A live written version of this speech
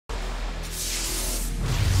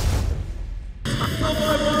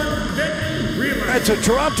right, so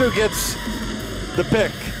Toronto gets the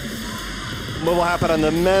pick. What will happen on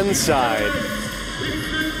the men's side?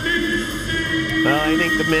 Well, I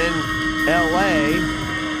think the men, LA,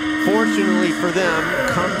 fortunately for them,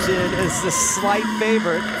 comes in as the slight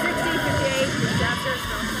favorite.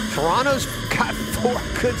 Toronto's got 4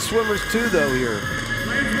 good swimmers too, though, here.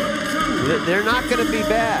 They're not going to be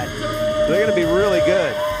bad. They're going to be really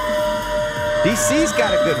good. BC's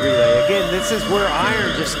got a good relay. Again, this is where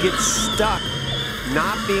iron just gets stuck,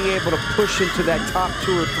 not being able to push into that top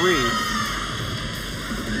 2 or 3.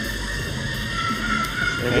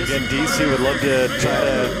 And again, DC would love to try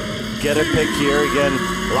to get a pick here. Again,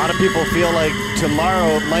 a lot of people feel like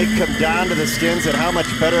tomorrow it might come down to the skins and how much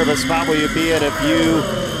better of a spot will you be in if you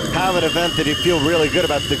have an event that you feel really good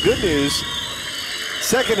about. The good news,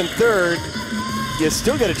 second and third, you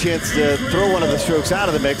still get a chance to throw one of the strokes out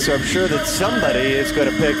of the mix, so I'm sure that somebody is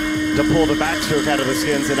going to pick to pull the backstroke out of the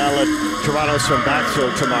skins, and I'll let Toronto swim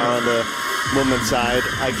backstroke tomorrow on the women's side.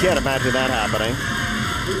 I can't imagine that happening.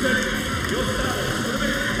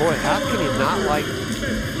 Boy, how can you not like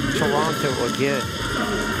Toronto again?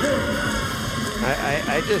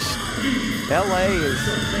 I just, LA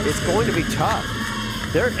it's going to be tough.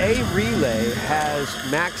 Their A relay has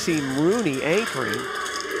Maxime Rooney anchoring.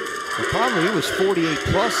 The problem, he was 48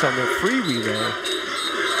 plus on their free relay.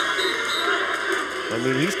 I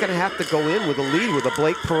mean, he's going to have to go in with a lead with a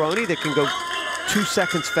Blake Peroni that can go 2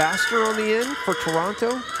 seconds faster on the end for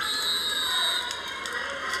Toronto.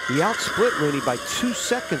 He outsplit Rooney by 2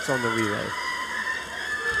 seconds on the relay.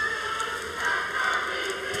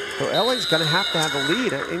 So LA's going to have the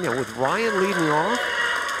lead, you know, with Ryan leading off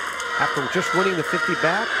after just winning the 50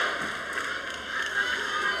 back.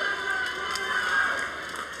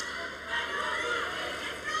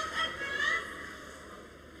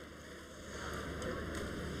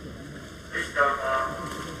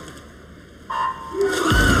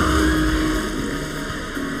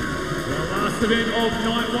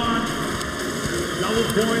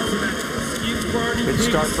 Good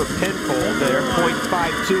start for Penfold there,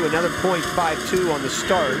 0.52, another 0.52 on the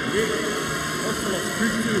start.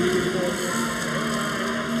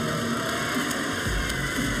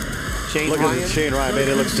 Look at Shane Ryan, made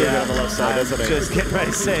it look so good on the left side, doesn't it? Just getting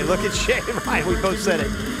ready to say, look at Shane Ryan, we both said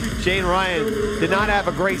it. Shane Ryan did not have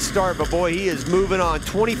a great start, but boy, he is moving on.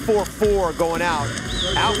 24-4 going out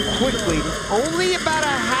quickly, only about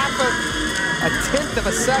a tenth of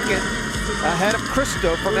a second ahead of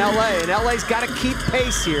Chritou from LA, and LA's got to keep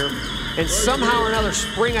pace here and somehow or another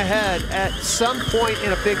spring ahead at some point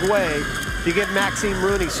in a big way to give Maxime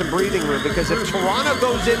Rooney some breathing room, because if Toronto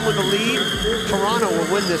goes in with the lead, Toronto will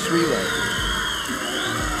win this relay.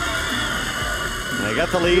 They got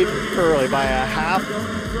the lead early by a half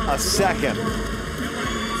a second.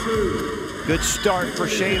 Good start for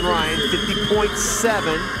Shane Ryan,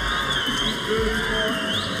 50.7.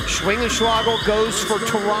 Schwingenschlagel goes for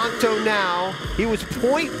Toronto now. He was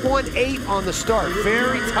 0.18 on the start,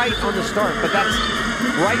 very tight on the start, but that's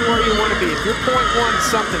right where you want to be. If you're 0.1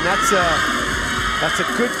 something, that's a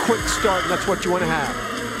good quick start, and that's what you want to have.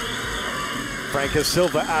 Franco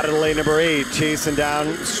Silva out of lane number 8, chasing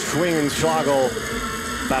down Schwingenschlagel.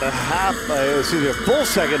 About a full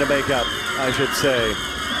second to make up, I should say.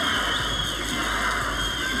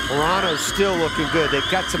 Toronto's still looking good.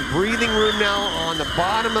 They've got some breathing room now on the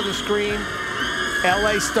bottom of the screen.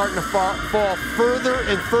 LA's starting to fall further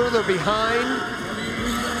and further behind.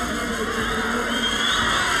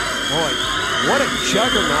 Boy, what a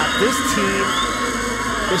juggernaut this team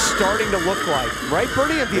is starting to look like. Right,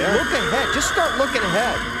 Bernie? If you look ahead, just start looking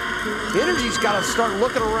ahead. The energy's got to start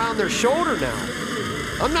looking around their shoulder now.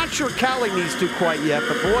 I'm not sure Cali needs to quite yet,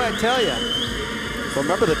 but boy, I tell you.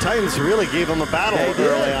 Remember, the Titans really gave them a battle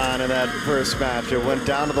early on in that first match. It went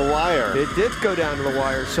down to the wire. It did go down to the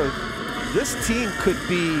wire. So this team could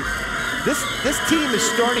be, this team is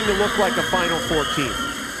starting to look like a Final Four team.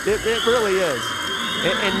 It really is.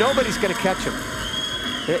 And nobody's going to catch them.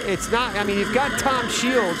 It's not, I mean, you've got Tom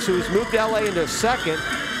Shields, who's moved LA into second,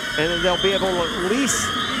 and they'll be able to at least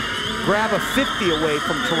grab a 50 away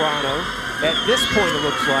from Toronto. At this point, it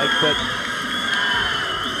looks like, but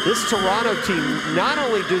this Toronto team, not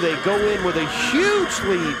only do they go in with a huge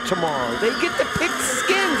lead tomorrow, they get to pick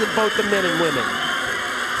skins of both the men and women.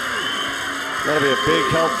 That'll be a big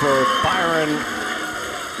help for Byron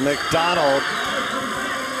McDonald.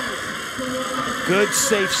 Good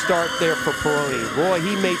safe start there for Peroni. Boy,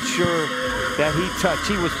 he made sure that he touched.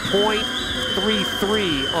 He was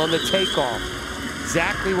 0.33 on the takeoff.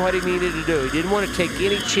 Exactly what he needed to do. He didn't want to take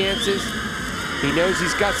any chances. He knows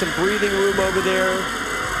he's got some breathing room over there.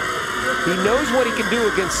 He knows what he can do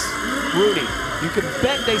against Rooney. You can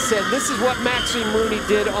bet they said, this is what Maxime Rooney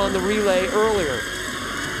did on the relay earlier.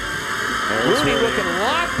 Rooney looking a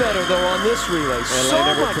lot better, though, on this relay. And so lane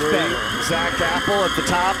number much 3, better. Zach Apple at the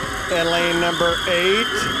top, and lane number 8.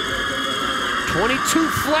 22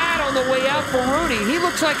 flat on the way out for Rooney. He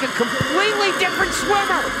looks like a completely different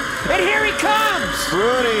swimmer. And here he comes.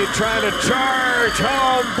 Rooney trying to charge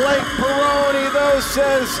home. Blake Peroni, though,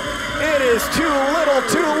 says it is too little,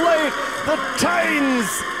 too late. The Titans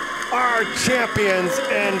are champions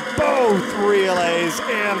in both relays,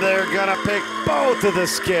 and they're gonna pick both of the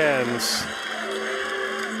skins.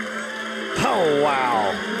 Oh,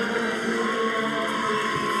 wow.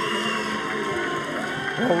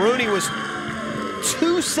 Well, Rooney was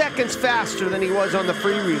 2 seconds faster than he was on the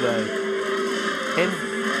free relay. And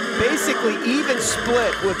basically even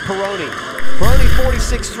split with Peroni. Peroni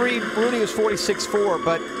 46.3, Rooney was 46.4,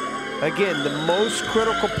 but again, the most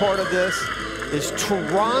critical part of this is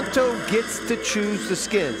Toronto gets to choose the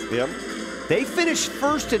skins. Yep. They finished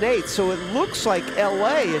first and 8th, so it looks like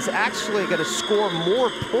LA is actually going to score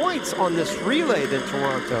more points on this relay than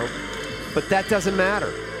Toronto, but that doesn't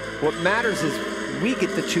matter. What matters is we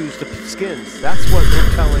get to choose the skins. That's what we're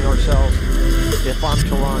telling ourselves if I'm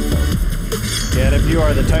Toronto. And if you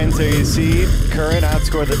are the Titans, there you see Curran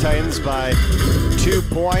outscored the Titans by 2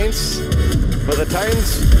 points. But the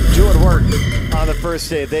Titans doing work on the first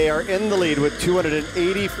day. They are in the lead with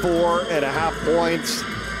 284.5 points.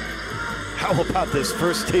 How about this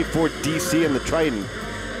first day for DC and the Triton?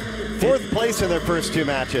 4th place in their first 2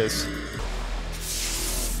 matches.